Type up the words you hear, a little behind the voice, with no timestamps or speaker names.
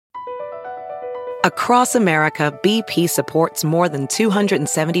Across America, BP supports more than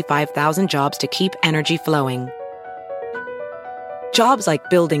 275,000 jobs to keep energy flowing. Jobs like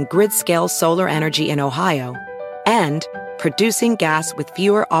building grid-scale solar energy in Ohio and producing gas with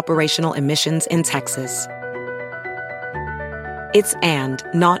fewer operational emissions in Texas. It's and,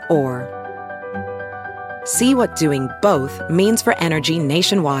 not or. See what doing both means for energy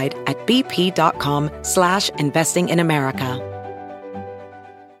nationwide at bp.com/investing in America.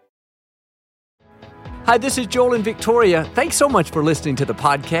 Hi, this is Joel and Victoria. Thanks so much for listening to the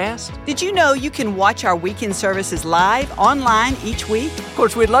podcast. Did you know you can watch our weekend services live online each week? Of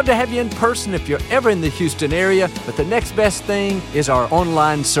course, we'd love to have you in person if you're ever in the Houston area, but the next best thing is our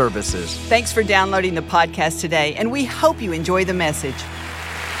online services. Thanks for downloading the podcast today, and we hope you enjoy the message.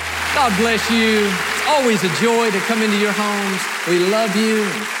 God bless you. It's always a joy to come into your homes. We love you.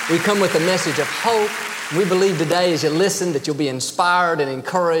 We come with a message of hope. We believe today as you listen that you'll be inspired and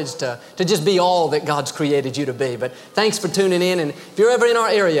encouraged to just be all that God's created you to be. But thanks for tuning in. And if you're ever in our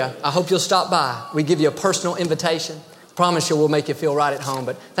area, I hope you'll stop by. We give you a personal invitation. Promise you we'll make you feel right at home.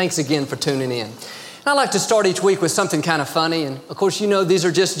 But thanks again for tuning in. And I like to start each week with something kind of funny. And of course, you know these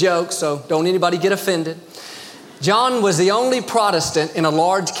are just jokes, so don't anybody get offended. John was the only Protestant in a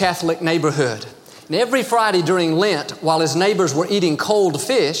large Catholic neighborhood. And every Friday during Lent, while his neighbors were eating cold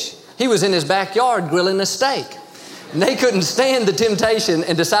fish, he was in his backyard grilling a steak. And they couldn't stand the temptation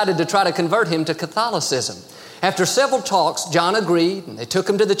and decided to try to convert him to Catholicism. After several talks, John agreed, and they took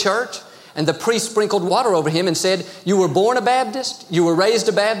him to the church, and the priest sprinkled water over him and said, "You were born a Baptist, you were raised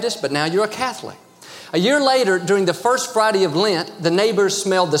a Baptist, but now you're a Catholic." A year later, during the first Friday of Lent, the neighbors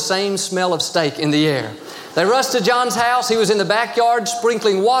smelled the same smell of steak in the air. They rushed to John's house. He was in the backyard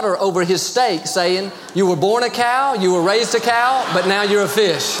sprinkling water over his steak, saying, "You were born a cow, you were raised a cow, but now you're a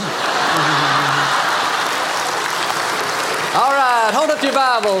fish." All right, hold up your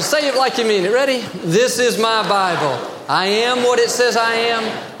Bible. Say it like you mean it. Ready? This is my Bible. I am what it says I am.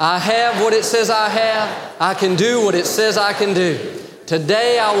 I have what it says I have. I can do what it says I can do.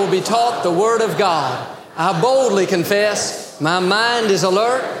 Today I will be taught the Word of God. I boldly confess, my mind is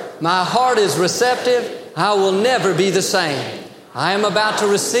alert, my heart is receptive, I will never be the same. I am about to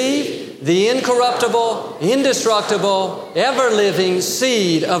receive the incorruptible, indestructible, ever-living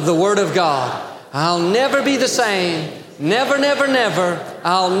seed of the Word of God. I'll never be the same. Never, never, never.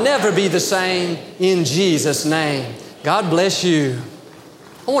 I'll never be the same in Jesus' name. God bless you.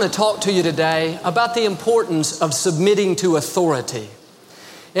 I want to talk to you today about the importance of submitting to authority.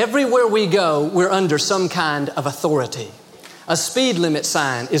 Everywhere we go, we're under some kind of authority. A speed limit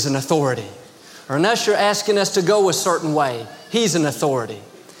sign is an authority. Or an usher asking us to go a certain way, he's an authority.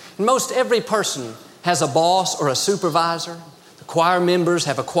 And most every person has a boss or a supervisor. The choir members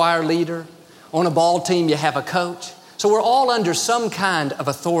have a choir leader. On a ball team, you have a coach. So we're all under some kind of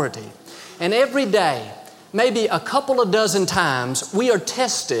authority. And every day, maybe a couple of dozen times, we are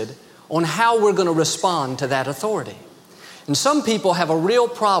tested on how we're going to respond to that authority. And some people have a real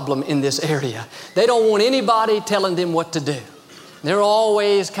problem in this area. They don't want anybody telling them what to do. They're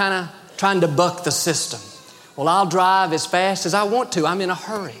always kind of trying to buck the system. Well, I'll drive as fast as I want to. I'm in a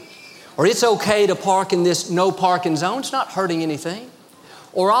hurry. Or it's okay to park in this no parking zone. It's not hurting anything.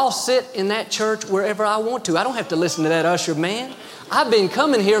 Or I'll sit in that church wherever I want to. I don't have to listen to that usher man. I've been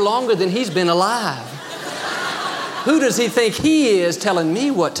coming here longer than he's been alive. Who does he think he is telling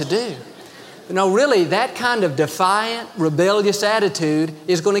me what to do? No, really, that kind of defiant, rebellious attitude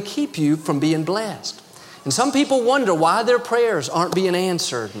is going to keep you from being blessed. And some people wonder why their prayers aren't being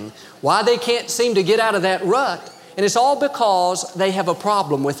answered and why they can't seem to get out of that rut. And it's all because they have a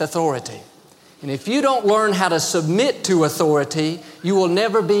problem with authority. And if you don't learn how to submit to authority, you will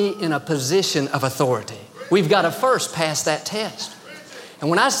never be in a position of authority. We've got to first pass that test. And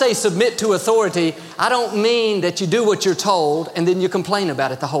when I say submit to authority, I don't mean that you do what you're told and then you complain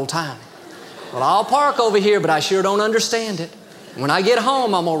about it the whole time. Well, I'll park over here, but I sure don't understand it. When I get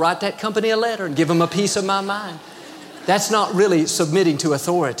home, I'm going to write that company a letter and give them a piece of my mind. That's not really submitting to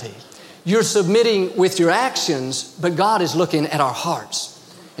authority. You're submitting with your actions, but God is looking at our hearts.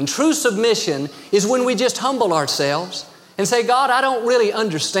 And true submission is when we just humble ourselves and say, God, I don't really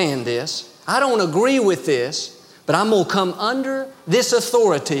understand this. I don't agree with this, but I'm going to come under this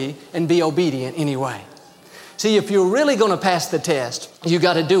authority and be obedient anyway. See, if you're really going to pass the test, you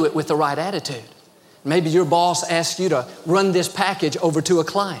got to do it with the right attitude. Maybe your boss asks you to run this package over to a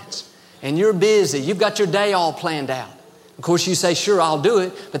client's, and you're busy. You've got your day all planned out. Of course, you say, sure, I'll do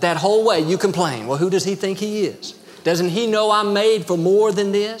it, but that whole way you complain. Well, who does he think he is? Doesn't he know I'm made for more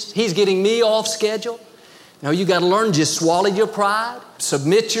than this? He's getting me off schedule. No, you got to learn, just swallow your pride,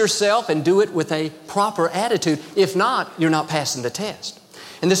 submit yourself, and do it with a proper attitude. If not, you're not passing the test.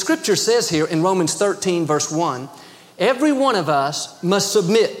 And the scripture says here in Romans 13, verse 1, every one of us must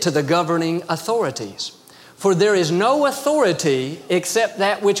submit to the governing authorities, for there is no authority except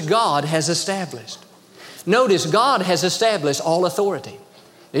that which God has established. Notice, God has established all authority.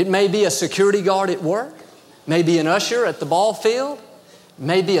 It may be a security guard at work, maybe an usher at the ball field,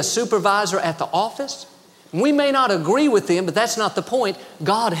 maybe a supervisor at the office. We may not agree with them, but that's not the point.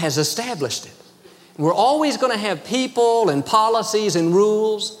 God has established it. We're always going to have people and policies and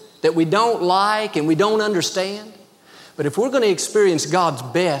rules that we don't like and we don't understand. But if we're going to experience God's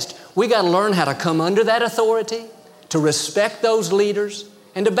best, we got to learn how to come under that authority, to respect those leaders,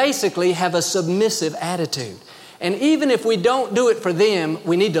 and to basically have a submissive attitude. And even if we don't do it for them,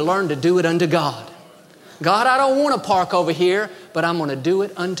 we need to learn to do it unto God. God, I don't want to park over here, but I'm going to do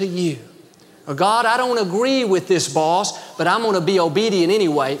it unto you. Or God, I don't agree with this boss, but I'm going to be obedient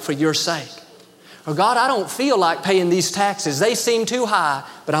anyway for your sake. Or God, I don't feel like paying these taxes. They seem too high,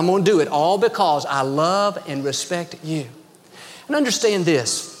 but I'm going to do it all because I love and respect you. And understand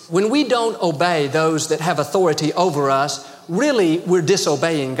this, when we don't obey those that have authority over us, really we're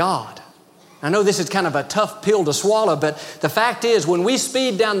disobeying God. I know this is kind of a tough pill to swallow, but the fact is when we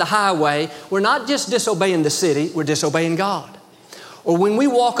speed down the highway, we're not just disobeying the city, we're disobeying God. Or when we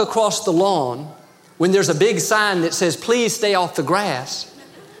walk across the lawn, when there's a big sign that says, please stay off the grass,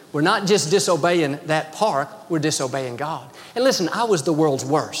 we're not just disobeying that park, we're disobeying God. And listen, I was the world's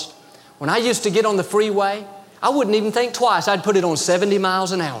worst. When I used to get on the freeway, I wouldn't even think twice. I'd put it on 70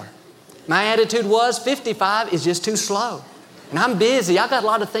 miles an hour. My attitude was 55 is just too slow. And I'm busy. I got a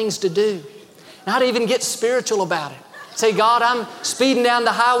lot of things to do. And I'd even get spiritual about it. Say, God, I'm speeding down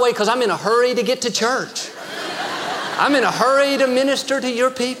the highway because I'm in a hurry to get to church. I'm in a hurry to minister to your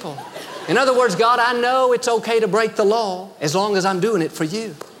people. In other words, God, I know it's okay to break the law as long as I'm doing it for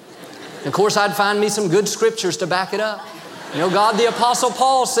you. And of course, I'd find me some good scriptures to back it up. You know, God, the Apostle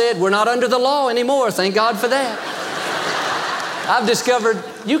Paul said, we're not under the law anymore. Thank God for that. I've discovered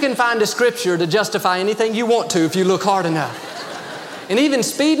you can find a scripture to justify anything you want to if you look hard enough. And even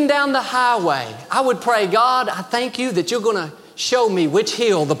speeding down the highway, I would pray, God, I thank you that you're going to show me which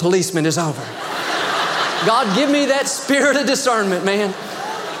hill the policeman is over. God, give me that spirit of discernment, man.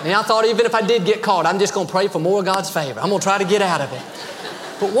 And I thought even if I did get caught, I'm just going to pray for more of God's favor. I'm going to try to get out of it.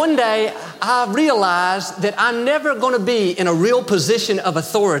 But one day, I realized that I'm never going to be in a real position of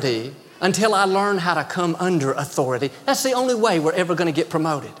authority until I learn how to come under authority. That's the only way we're ever going to get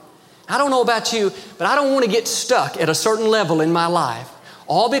promoted. I don't know about you, but I don't want to get stuck at a certain level in my life,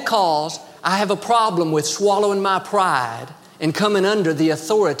 all because I have a problem with swallowing my pride and coming under the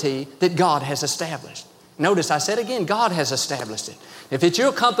authority that God has established. Notice I said again, God has established it. If it's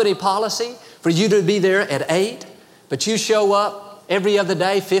your company policy for you to be there at 8, but you show up every other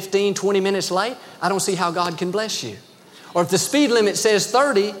day 15, 20 minutes late, I don't see how God can bless you. Or if the speed limit says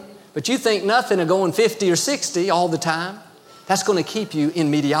 30, but you think nothing of going 50 or 60 all the time, that's going to keep you in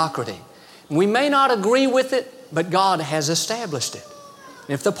mediocrity. We may not agree with it, but God has established it. And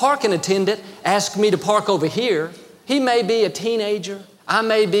if the parking attendant asks me to park over here, he may be a teenager. I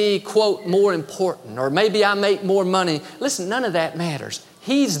may be, quote, more important, or maybe I make more money. Listen, none of that matters.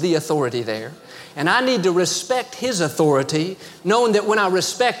 He's the authority there. And I need to respect His authority, knowing that when I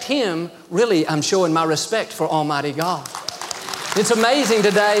respect Him, really I'm showing my respect for Almighty God. It's amazing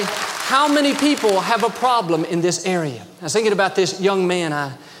today how many people have a problem in this area. I was thinking about this young man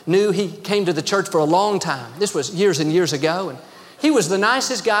I knew. He came to the church for a long time. This was years and years ago. And he was the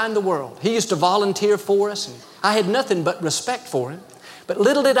nicest guy in the world. He used to volunteer for us. And I had nothing but respect for him. But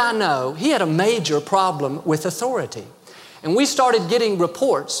little did I know, he had a major problem with authority. And we started getting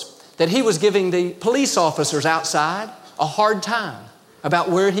reports that he was giving the police officers outside a hard time about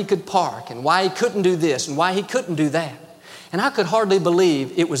where he could park and why he couldn't do this and why he couldn't do that. And I could hardly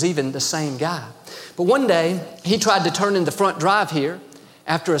believe it was even the same guy. But one day, he tried to turn in the front drive here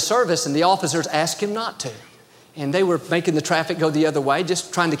after a service, and the officers asked him not to. And they were making the traffic go the other way,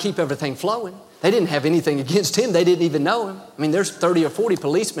 just trying to keep everything flowing. They didn't have anything against him. They didn't even know him. I mean, there's 30 or 40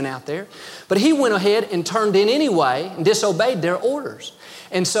 policemen out there. But he went ahead and turned in anyway and disobeyed their orders.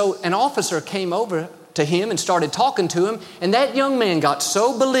 And so an officer came over to him and started talking to him, and that young man got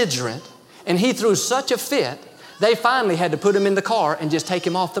so belligerent and he threw such a fit, they finally had to put him in the car and just take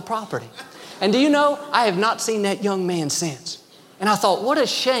him off the property. And do you know, I have not seen that young man since. And I thought, what a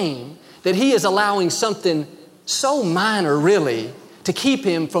shame that he is allowing something so minor, really, to keep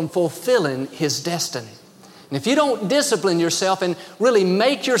him from fulfilling his destiny. And if you don't discipline yourself and really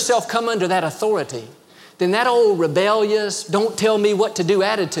make yourself come under that authority, then that old rebellious, don't tell me what to do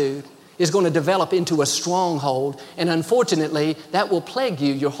attitude is going to develop into a stronghold. And unfortunately, that will plague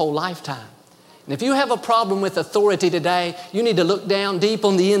you your whole lifetime. And And if you have a problem with authority today, you need to look down deep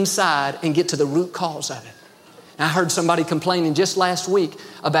on the inside and get to the root cause of it. And I heard somebody complaining just last week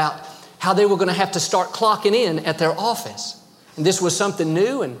about how they were going to have to start clocking in at their office. And this was something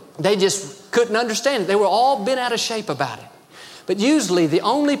new, and they just couldn't understand it. They were all bent out of shape about it. But usually the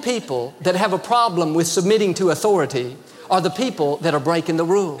only people that have a problem with submitting to authority are the people that are breaking the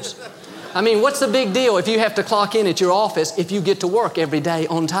rules. I mean, what's the big deal if you have to clock in at your office if you get to work every day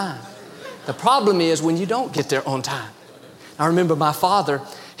on time? The problem is when you don't get there on time. I remember my father,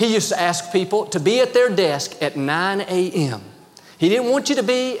 he used to ask people to be at their desk at 9 a.m. He didn't want you to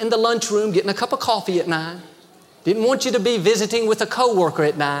be in the lunchroom getting a cup of coffee at 9. Didn't want you to be visiting with a coworker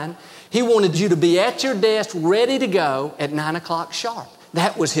at 9. He wanted you to be at your desk ready to go at 9 o'clock sharp.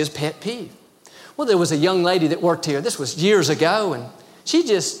 That was his pet peeve. Well, there was a young lady that worked here. This was years ago, and she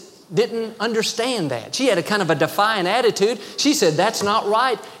just didn't understand that. She had a kind of a defiant attitude. She said, that's not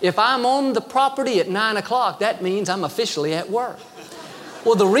right. If I'm on the property at 9 o'clock, that means I'm officially at work.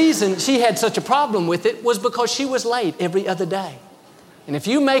 Well, the reason she had such a problem with it was because she was late every other day. And if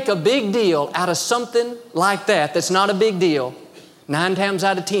you make a big deal out of something like that, that's not a big deal, 9 times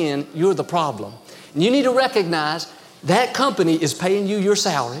out of 10, you're the problem. And you need to recognize that company is paying you your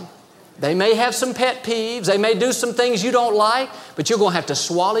salary. They may have some pet peeves. They may do some things you don't like, but you're going to have to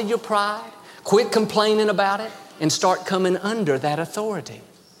swallow your pride, quit complaining about it, and start coming under that authority.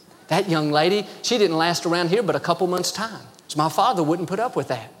 That young lady, she didn't last around here but a couple months' time. So my father wouldn't put up with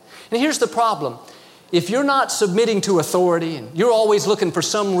that. And here's the problem. If you're not submitting to authority and you're always looking for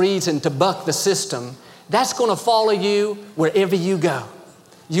some reason to buck the system, that's going to follow you wherever you go.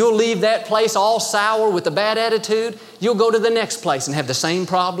 You'll leave that place all sour with a bad attitude. You'll go to the next place and have the same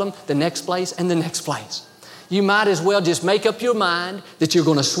problem, the next place and the next place. You might as well just make up your mind that you're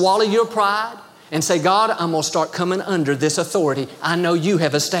going to swallow your pride and say, God, I'm going to start coming under this authority. I know you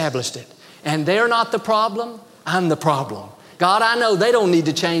have established it. And they're not the problem. I'm the problem. God, I know they don't need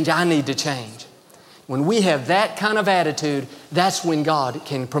to change. I need to change. When we have that kind of attitude, that's when God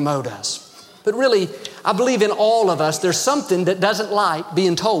can promote us. But really, I believe in all of us, there's something that doesn't like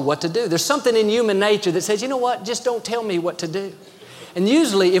being told what to do. There's something in human nature that says, you know what, just don't tell me what to do. And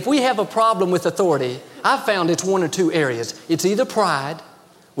usually, if we have a problem with authority, I've found it's one or two areas. It's either pride,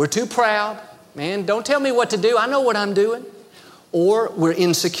 we're too proud, man, don't tell me what to do, I know what I'm doing. Or we're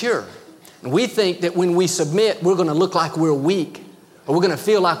insecure. And we think that when we submit, we're going to look like we're weak, or we're going to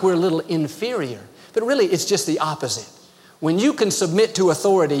feel like we're a little inferior. But really, it's just the opposite. When you can submit to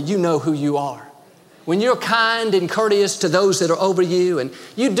authority, you know who you are. When you're kind and courteous to those that are over you and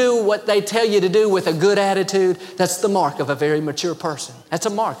you do what they tell you to do with a good attitude, that's the mark of a very mature person. That's a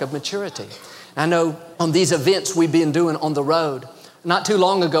mark of maturity. I know on these events we've been doing on the road, not too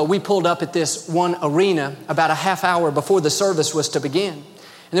long ago, we pulled up at this one arena about a half hour before the service was to begin.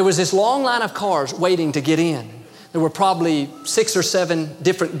 And there was this long line of cars waiting to get in. There were probably 6 or 7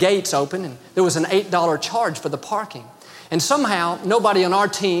 different gates open, and there was an $8 charge for the parking. And somehow, nobody on our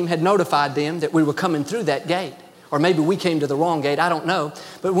team had notified them that we were coming through that gate. Or maybe we came to the wrong gate, I don't know.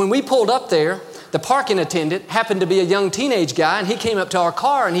 But when we pulled up there, the parking attendant happened to be a young teenage guy, and he came up to our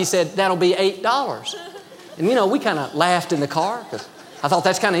car and he said, that'll be $8. And you know, we kind of laughed in the car because I thought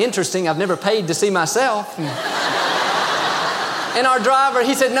that's kind of interesting. I've never paid to see myself. And our driver,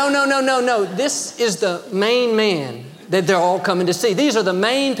 he said, no. This is the main man that they're all coming to see. These are the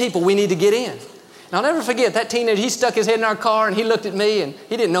main people we need to get in. And I'll never forget that teenager, he stuck his head in our car and he looked at me and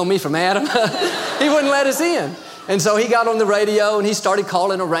he didn't know me from Adam. He wouldn't let us in. And so he got on the radio and he started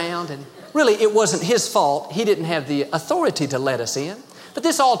calling around. And really, it wasn't his fault. He didn't have the authority to let us in. But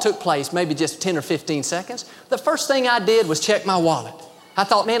this all took place maybe just 10 or 15 seconds. The first thing I did was check my wallet. I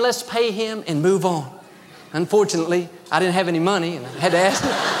thought, man, let's pay him and move on. Unfortunately, I didn't have any money and I had to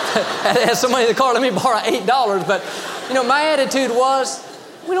ask somebody in the car, let me borrow $8. But, you know, my attitude was,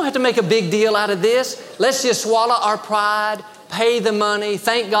 we don't have to make a big deal out of this. Let's just swallow our pride, pay the money.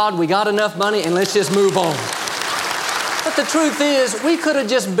 Thank God we got enough money and let's just move on. But the truth is, we could have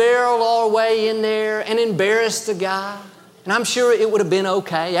just barreled our way in there and embarrassed the guy. And I'm sure it would have been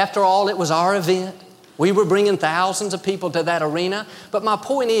okay. After all, it was our event. We were bringing thousands of people to that arena. But my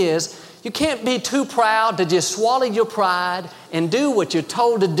point is, you can't be too proud to just swallow your pride and do what you're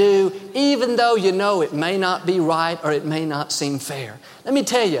told to do, even though you know it may not be right or it may not seem fair. Let me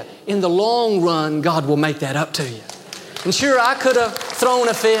tell you, in the long run, God will make that up to you. And sure, I could have thrown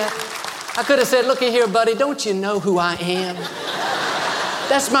a fit. I could have said, looky here, buddy, don't you know who I am?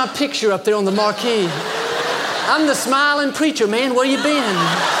 That's my picture up there on the marquee. I'm the smiling preacher, man. Where you been?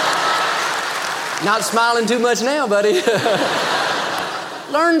 Not smiling too much now, buddy.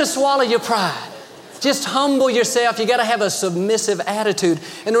 Learn to swallow your pride. Just humble yourself. You got to have a submissive attitude.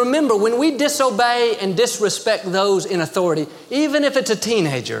 And remember, when we disobey and disrespect those in authority, even if it's a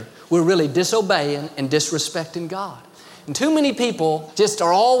teenager, we're really disobeying and disrespecting God. And too many people just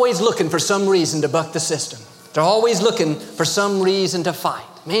are always looking for some reason to buck the system. They're always looking for some reason to fight.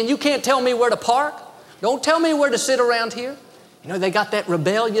 Man, you can't tell me where to park. Don't tell me where to sit around here. You know, they got that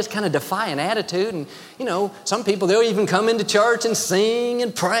rebellious kind of defiant attitude. And, you know, some people, they'll even come into church and sing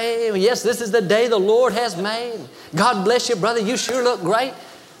and pray. Yes, this is the day the Lord has made. God bless you, brother. You sure look great.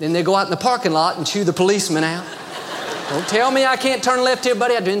 Then they go out in the parking lot and chew the policeman out. Don't tell me I can't turn left here,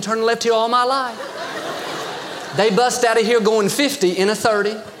 buddy. I've been turning left here all my life. They bust out of here going 50 in a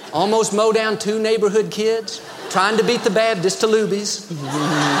 30. Almost mow down 2 neighborhood kids. Trying to beat the Baptist to Luby's.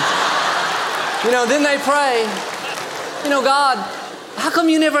 You know, then they pray. You know, God, how come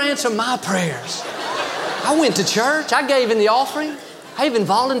you never answer my prayers? I went to church. I gave in the offering. I even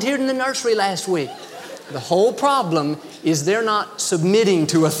volunteered in the nursery last week. The whole problem is they're not submitting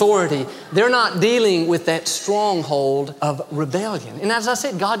to authority. They're not dealing with that stronghold of rebellion. And as I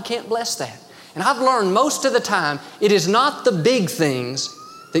said, God can't bless that. And I've learned most of the time, it is not the big things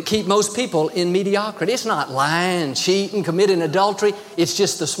that keep most people in mediocrity. It's not lying, cheating, committing adultery. It's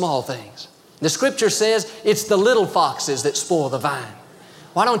just the small things. The scripture says it's the little foxes that spoil the vine.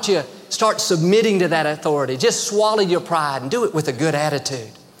 Why don't you start submitting to that authority? Just swallow your pride and do it with a good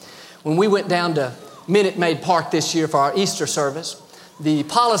attitude. When we went down to Minute Maid Park this year for our Easter service, the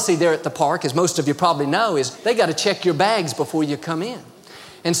policy there at the park, as most of you probably know, is they got to check your bags before you come in.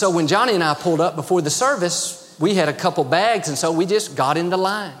 And so when Johnny and I pulled up before the service, we had a couple bags, and so we just got in the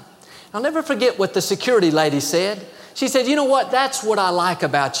line. I'll never forget what the security lady said. She said, you know what, that's what I like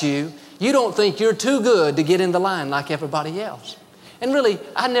about you. You don't think you're too good to get in the line like everybody else. And really,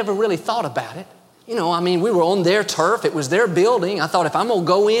 I never really thought about it. You know, I mean, we were on their turf. It was their building. I thought if I'm going to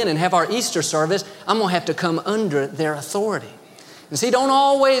go in and have our Easter service, I'm going to have to come under their authority. And see, don't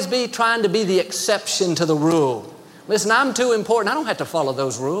always be trying to be the exception to the rule. Listen, I'm too important. I don't have to follow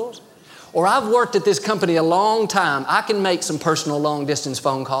those rules. Or I've worked at this company a long time. I can make some personal long-distance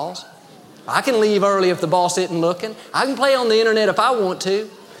phone calls. I can leave early if the boss isn't looking. I can play on the internet if I want to.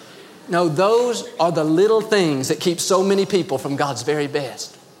 No, those are the little things that keep so many people from God's very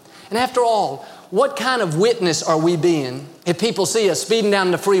best. And after all, what kind of witness are we being if people see us speeding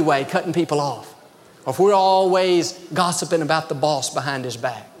down the freeway, cutting people off? Or if we're always gossiping about the boss behind his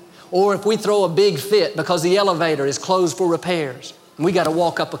back? Or if we throw a big fit because the elevator is closed for repairs and we got to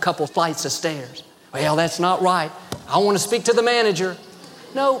walk up a couple flights of stairs? Well, that's not right. I want to speak to the manager.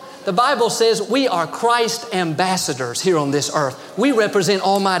 No, the Bible says we are Christ ambassadors here on this earth. We represent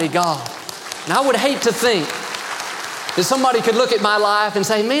Almighty God. And I would hate to think that somebody could look at my life and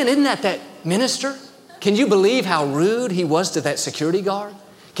say, man, isn't that minister? Can you believe how rude he was to that security guard?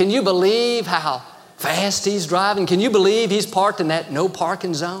 Can you believe how fast he's driving? Can you believe he's parked in that no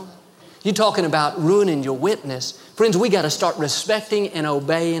parking zone? You're talking about ruining your witness. Friends, we got to start respecting and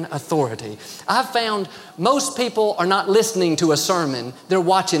obeying authority. I've found most people are not listening to a sermon. They're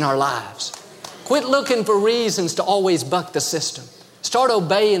watching our lives. Quit looking for reasons to always buck the system. Start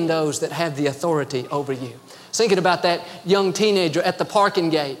obeying those that have the authority over you. Thinking about that young teenager at the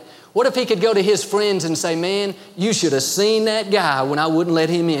parking gate. What if he could go to his friends and say, man, you should have seen that guy when I wouldn't let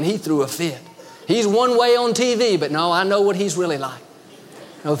him in. He threw a fit. He's one way on TV, but no, I know what he's really like.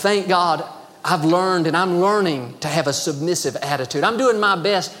 No, thank God I've learned and I'm learning to have a submissive attitude. I'm doing my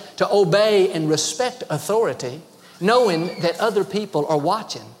best to obey and respect authority, knowing that other people are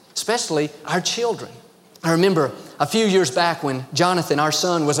watching, especially our children. I remember a few years back when Jonathan, our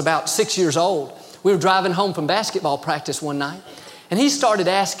son, was about 6 years old. We were driving home from basketball practice one night, and he started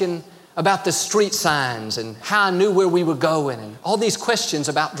asking about the street signs and how I knew where we were going and all these questions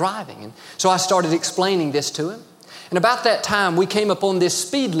about driving. And so I started explaining this to him. And about that time, we came up on this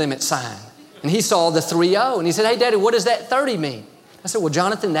speed limit sign. And he saw the 30, and he said, hey, Daddy, what does that 30 mean? I said, well,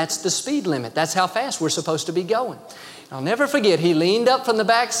 Jonathan, that's the speed limit. That's how fast we're supposed to be going. And I'll never forget, he leaned up from the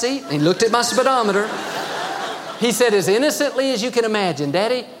back seat, and he looked at my speedometer. He said, as innocently as you can imagine,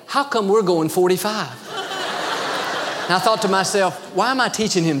 Daddy, how come we're going 45? And I thought to myself, why am I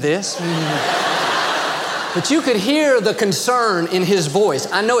teaching him this? But you could hear the concern in his voice.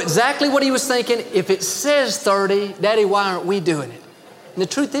 I know exactly what he was thinking. If it says 30, Daddy, why aren't we doing it? And the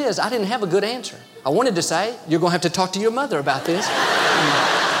truth is, I didn't have a good answer. I wanted to say, you're going to have to talk to your mother about this.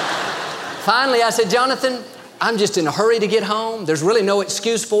 Finally, I said, Jonathan, I'm just in a hurry to get home. There's really no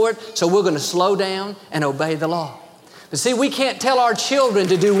excuse for it, so we're going to slow down and obey the law. But see, we can't tell our children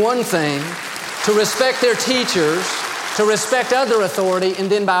to do one thing, to respect their teachers, to respect other authority, and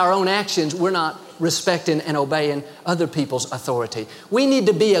then by our own actions, we're not respecting and obeying other people's authority. We need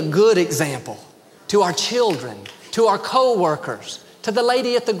to be a good example to our children, to our co-workers, to the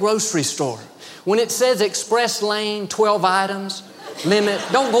lady at the grocery store. When it says express lane, 12 items, limit,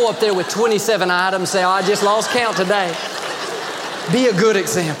 don't go up there with 27 items, say, oh, I just lost count today. Be a good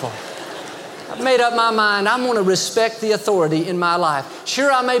example. I've made up my mind, I'm going to respect the authority in my life.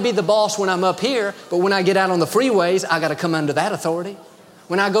 Sure, I may be the boss when I'm up here, but when I get out on the freeways, I got to come under that authority.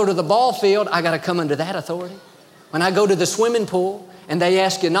 When I go to the ball field, I got to come under that authority. When I go to the swimming pool and they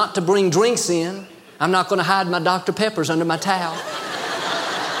ask you not to bring drinks in, I'm not going to hide my Dr. Peppers under my towel.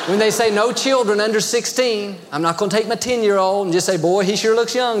 When they say no children under 16, I'm not going to take my 10-year-old and just say, boy, he sure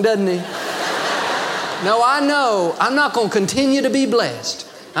looks young, doesn't he? No, I know I'm not going to continue to be blessed.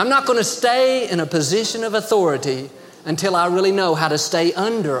 I'm not going to stay in a position of authority until I really know how to stay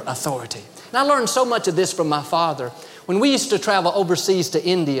under authority. And I learned so much of this from my father. When we used to travel overseas to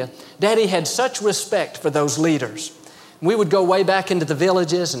India, Daddy had such respect for those leaders. We would go way back into the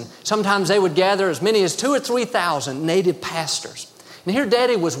villages, and sometimes they would gather as many as 2,000 or 3,000 native pastors. And here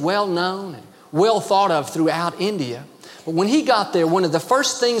Daddy was well known and well thought of throughout India. But when he got there, one of the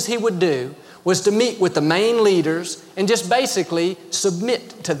first things he would do was to meet with the main leaders and just basically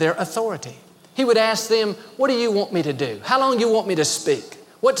submit to their authority. He would ask them, what do you want me to do? How long do you want me to speak?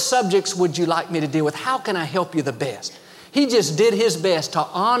 What subjects would you like me to deal with? How can I help you the best? He just did his best to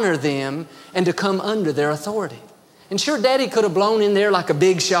honor them and to come under their authority. And sure, Daddy could have blown in there like a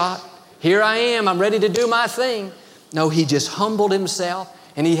big shot. Here I am, I'm ready to do my thing. No, he just humbled himself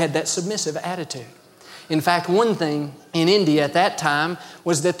and he had that submissive attitude. In fact, one thing in India at that time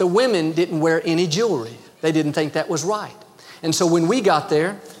was that the women didn't wear any jewelry. They didn't think that was right. And so when we got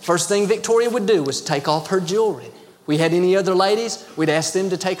there, first thing Victoria would do was take off her jewelry. We had any other ladies, we'd ask them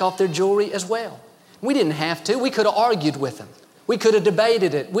to take off their jewelry as well. We didn't have to. We could have argued with them. We could have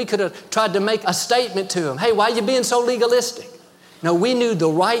debated it. We could have tried to make a statement to them. Hey, why are you being so legalistic? No, we knew the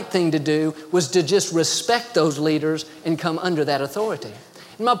right thing to do was to just respect those leaders and come under that authority.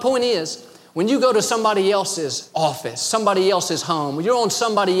 And my point is, when you go to somebody else's office, somebody else's home, you're on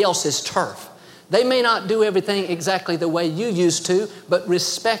somebody else's turf, they may not do everything exactly the way you used to, but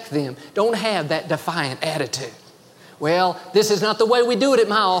respect them. Don't have that defiant attitude. Well, this is not the way we do it at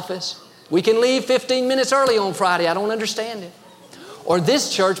my office. We can leave 15 minutes early on Friday. I don't understand it. Or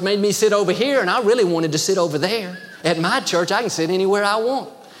this church made me sit over here and I really wanted to sit over there. At my church, I can sit anywhere I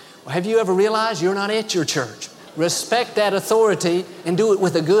want. Well, have you ever realized you're not at your church? Respect that authority and do it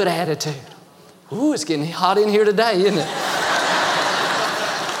with a good attitude. Ooh, it's getting hot in here today, isn't it?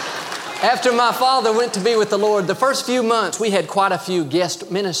 After my father went to be with the Lord, the first few months we had quite a few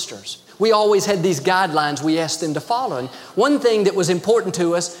guest ministers. We always had these guidelines we asked them to follow. And one thing that was important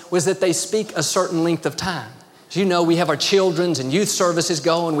to us was that they speak a certain length of time. As you know, we have our children's and youth services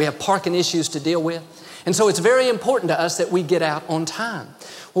going. We have parking issues to deal with. And so it's very important to us that we get out on time.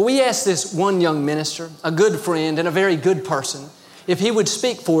 Well, we asked this one young minister, a good friend and a very good person, if he would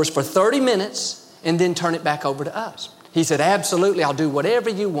speak for us for 30 minutes and then turn it back over to us. He said, absolutely, I'll do whatever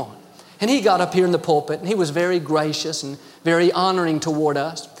you want. And he got up here in the pulpit and he was very gracious and very honoring toward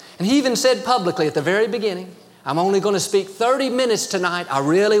us. And he even said publicly at the very beginning, I'm only going to speak 30 minutes tonight. I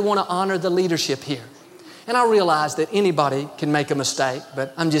really want to honor the leadership here. And I realized that anybody can make a mistake,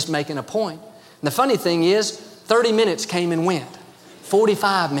 but I'm just making a point. And the funny thing is, 30 minutes came and went.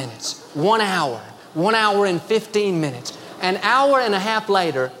 45 minutes, 1 hour and 15 minutes. An hour and a half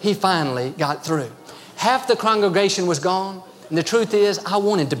later, he finally got through. Half the congregation was gone, and the truth is, I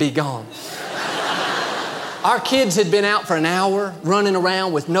wanted to be gone. Our kids had been out for an hour, running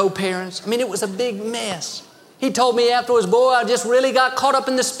around with no parents. I mean, it was a big mess. He told me afterwards, boy, I just really got caught up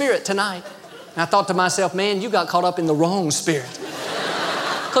in the spirit tonight. And I thought to myself, man, you got caught up in the wrong spirit.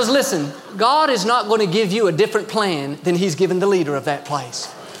 Because listen, God is not going to give you a different plan than He's given the leader of that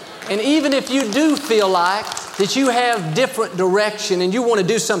place. And even if you do feel like that you have different direction and you want to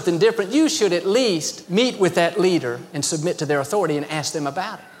do something different, you should at least meet with that leader and submit to their authority and ask them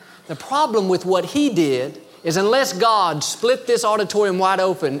about it. The problem with what he did is unless God split this auditorium wide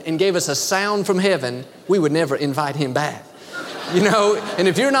open and gave us a sound from heaven, we would never invite him back. You know, and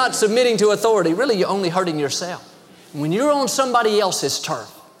if you're not submitting to authority, really you're only hurting yourself. When you're on somebody else's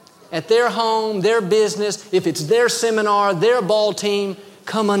turf, at their home, their business, if it's their seminar, their ball team,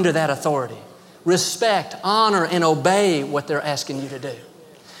 come under that authority. Respect, honor, and obey what they're asking you to do.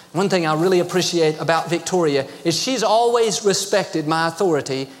 One thing I really appreciate about Victoria is she's always respected my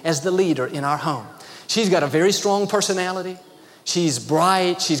authority as the leader in our home. She's got a very strong personality. She's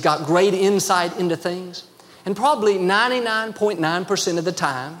bright. She's got great insight into things. And probably 99.9% of the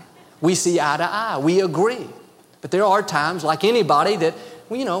time, we see eye to eye. We agree. But there are times, like anybody, that,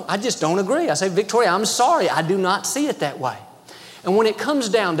 well, you know, I just don't agree. I say, Victoria, I'm sorry. I do not see it that way. And when it comes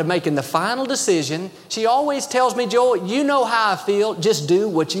down to making the final decision, she always tells me, Joel, you know how I feel. Just do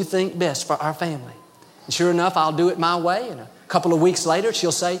what you think best for our family. And sure enough, I'll do it my way. And a couple of weeks later,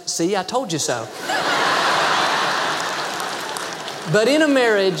 she'll say, see, I told you so. But in a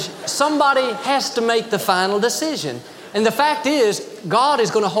marriage, somebody has to make the final decision. And the fact is, God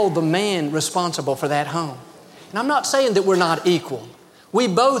is going to hold the man responsible for that home. And I'm not saying that we're not equal. We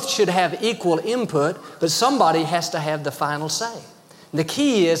both should have equal input, but somebody has to have the final say. The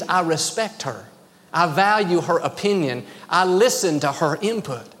key is I respect her. I value her opinion. I listen to her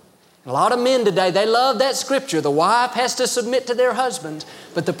input. A lot of men today, they love that scripture. The wife has to submit to their husbands.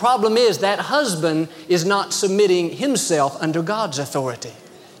 But the problem is that husband is not submitting himself under God's authority.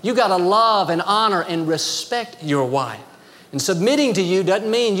 You got to love and honor and respect your wife. And submitting to you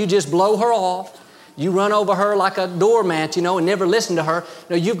doesn't mean you just blow her off. You run over her like a doormat, and never listen to her.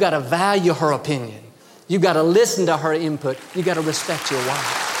 No, you've got to value her opinion. You've got to listen to her input. You've got to respect your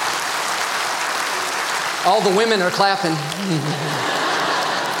wife. All the women are clapping.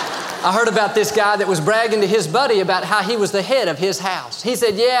 I heard about this guy that was bragging to his buddy about how he was the head of his house. He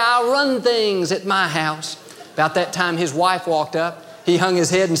said, yeah, I run things at my house. About that time, his wife walked up. He hung his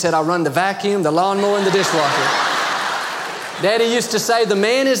head and said, I run the vacuum, the lawnmower, and the dishwasher. Daddy used to say, the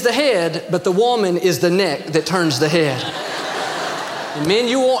man is the head, but the woman is the neck that turns the head. And men,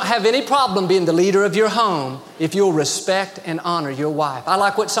 you won't have any problem being the leader of your home if you'll respect and honor your wife. I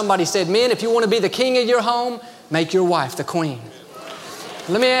like what somebody said, men, if you want to be the king of your home, make your wife the queen.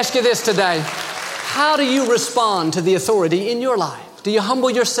 Let me ask you this today. How do you respond to the authority in your life? Do you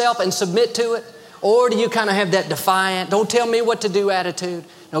humble yourself and submit to it? Or do you kind of have that defiant, don't tell me what to do attitude?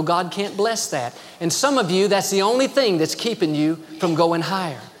 No, God can't bless that. And some of you, that's the only thing that's keeping you from going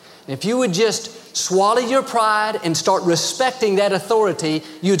higher. And if you would just swallow your pride and start respecting that authority,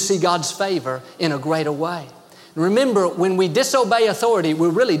 you'd see God's favor in a greater way. And remember, when we disobey authority, we're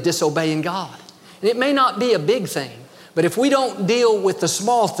really disobeying God. And it may not be a big thing, but if we don't deal with the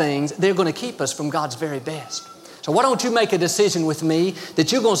small things, they're going to keep us from God's very best. So why don't you make a decision with me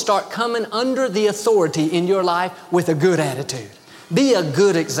that you're going to start coming under the authority in your life with a good attitude. Be a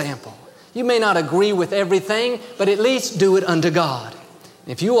good example. You may not agree with everything, but at least do it unto God.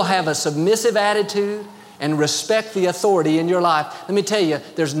 If you will have a submissive attitude and respect the authority in your life, let me tell you,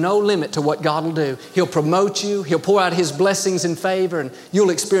 there's no limit to what God will do. He'll promote you. He'll pour out His blessings and favor, and you'll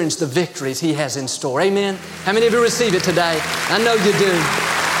experience the victories He has in store. Amen? How many of you receive it today? I know you do.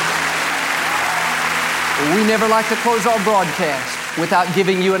 We never like to close our broadcast without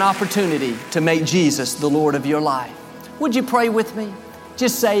giving you an opportunity to make Jesus the Lord of your life. Would you pray with me?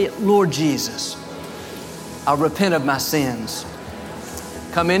 Just say, Lord Jesus, I repent of my sins.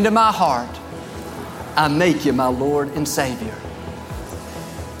 Come into my heart. I make you my Lord and Savior.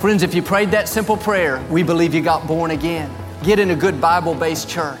 Friends, if you prayed that simple prayer, we believe you got born again. Get in a good Bible-based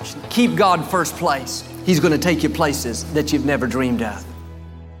church. Keep God first place. He's going to take you places that you've never dreamed of.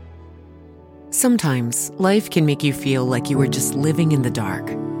 Sometimes life can make you feel like you are just living in the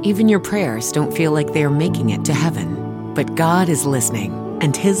dark. Even your prayers don't feel like they are making it to heaven. But God is listening,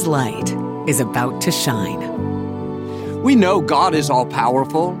 and His light is about to shine. We know God is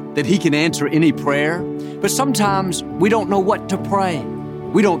all-powerful, that He can answer any prayer, but sometimes we don't know what to pray.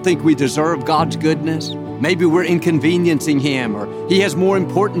 We don't think we deserve God's goodness. Maybe we're inconveniencing Him, or He has more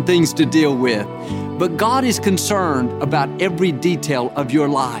important things to deal with. But God is concerned about every detail of your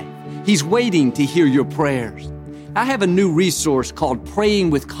life. He's waiting to hear your prayers. I have a new resource called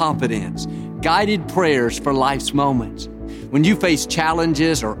Praying with Confidence, guided prayers for life's moments. When you face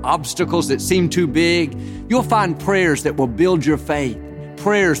challenges or obstacles that seem too big, you'll find prayers that will build your faith,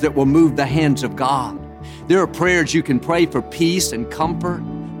 prayers that will move the hands of God. There are prayers you can pray for peace and comfort,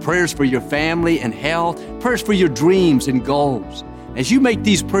 prayers for your family and health, prayers for your dreams and goals. As you make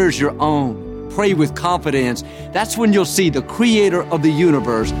these prayers your own, pray with confidence, that's when you'll see the Creator of the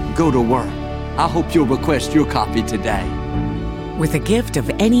universe go to work. I hope you'll request your copy today. With a gift of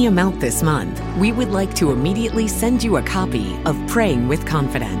any amount this month, we would like to immediately send you a copy of Praying with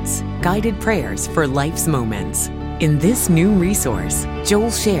Confidence, Guided Prayers for Life's Moments. In this new resource,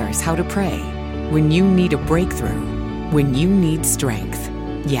 Joel shares how to pray when you need a breakthrough, when you need strength.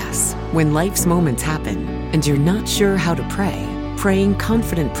 Yes, when life's moments happen and you're not sure how to pray, praying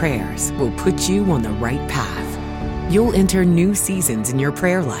confident prayers will put you on the right path. You'll enter new seasons in your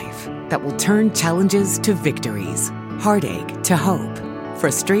prayer life that will turn challenges to victories, heartache to hope,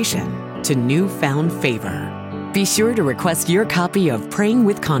 frustration to newfound favor. Be sure to request your copy of Praying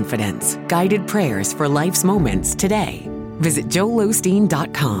with Confidence, Guided Prayers for Life's Moments today. Visit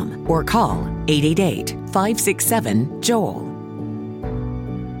joelosteen.com or call 888-567-JOEL.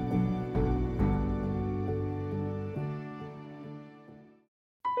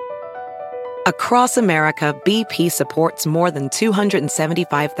 Across America, BP supports more than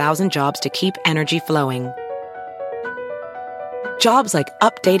 275,000 jobs to keep energy flowing. Jobs like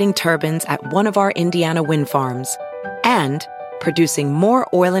updating turbines at one of our Indiana wind farms and producing more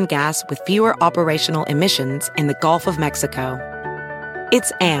oil and gas with fewer operational emissions in the Gulf of Mexico.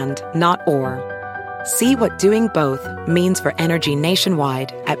 It's and, not or. See what doing both means for energy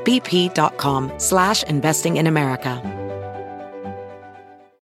nationwide at bp.com/investing in America.